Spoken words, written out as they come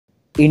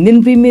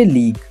Indian Premier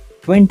League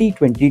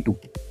 2022.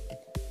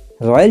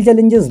 Royal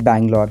Challengers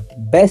Bangalore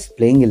Best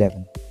Playing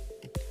 11.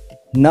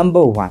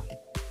 Number 1.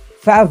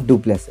 Faf du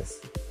Plessis,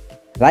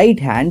 right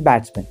hand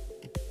batsman.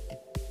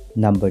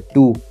 Number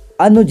 2.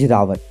 Anuj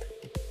Rawat,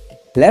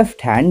 left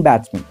hand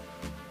batsman.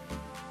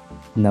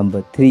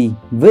 Number 3.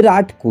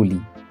 Virat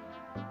Kohli,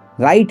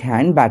 right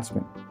hand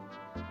batsman.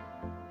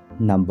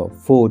 Number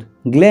 4.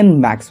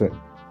 Glenn Maxwell,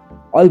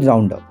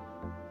 all-rounder.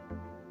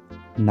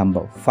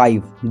 Number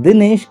 5.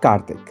 Dinesh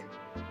Karthik,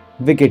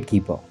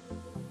 wicket-keeper.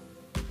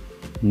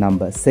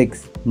 Number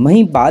 6.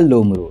 Mahipal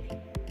Lomror,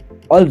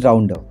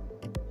 all-rounder.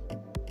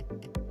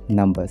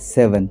 Number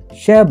 7.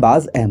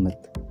 Shahbaz Ahamad,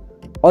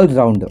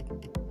 all-rounder.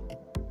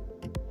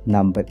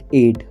 Number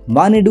 8.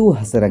 Wanindu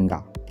Hasaranga,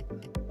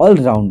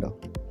 all-rounder.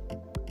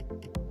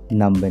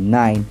 Number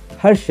 9.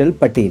 Harshal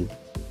Patel,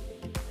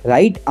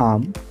 right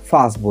arm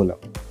fast bowler.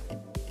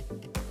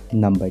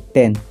 Number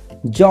 10.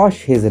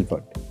 Josh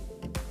Hazlewood,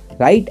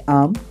 right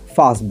arm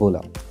fast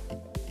bowler.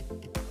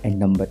 And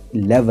number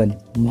 11.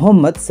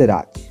 Mohammed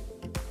Siraj,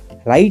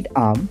 right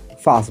arm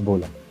fast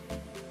bowler.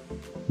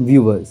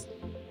 Viewers,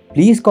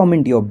 please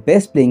comment your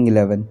best playing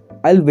 11.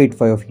 I'll wait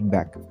for your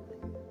feedback.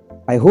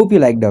 I hope you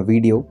liked the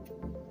video.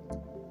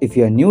 If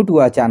you are new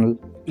to our channel,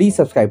 please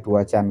subscribe to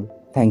our channel.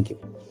 Thank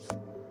you.